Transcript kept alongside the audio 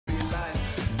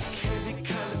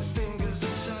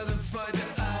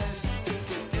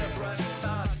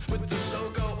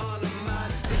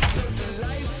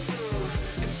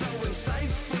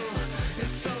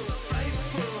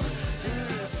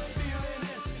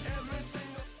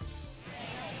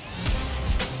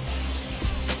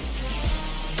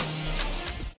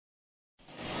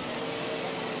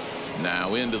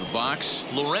Now into the box,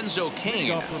 Lorenzo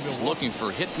Cain is looking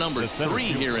for hit number 3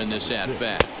 here in this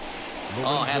at-bat.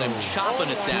 Oh, had him chopping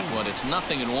at that one. It's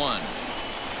 0-1.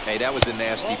 Hey, that was a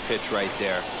nasty pitch right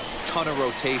there. Ton of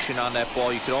rotation on that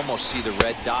ball. You could almost see the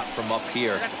red dot from up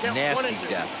here. Nasty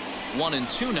death.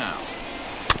 1-2 now.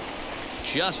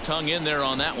 Just hung in there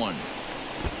on that one.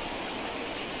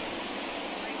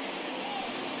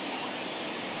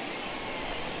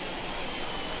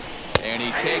 And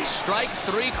he takes strike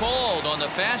 3 called on the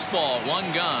fastball.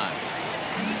 1 gone.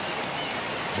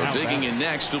 So digging in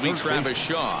next will be Travis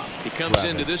Shaw. He comes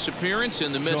into this appearance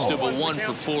in the midst of a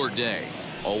 1-for-4 day.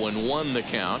 0-1 the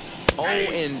count.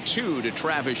 0-2 to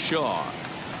Travis Shaw.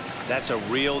 That's a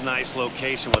real nice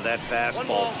location with that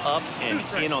fastball up and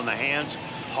in on the hands.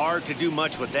 Hard to do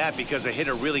much with that because a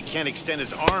hitter really can't extend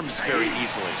his arms very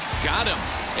easily. Got him.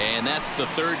 And that's the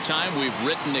 3rd time we've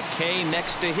written a K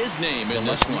next to his name in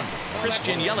this one.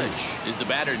 Christian Yelich is the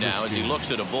batter now as he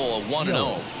looks at a ball of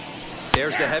 1-0.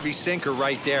 There's the heavy sinker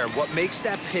right there. What makes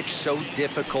that pitch so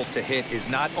difficult to hit is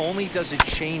not only does it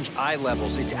change eye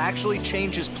levels, it actually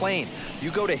changes plane. You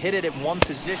go to hit it at one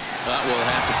position. But we'll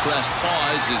have to press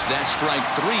pause as that strike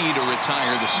 3 to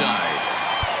retire the side.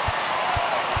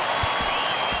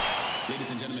 Ladies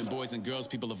and gentlemen, boys and girls,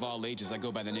 people of all ages, I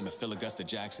go by the name of Phil Augusta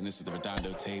Jackson. This is the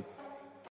Redondo tape.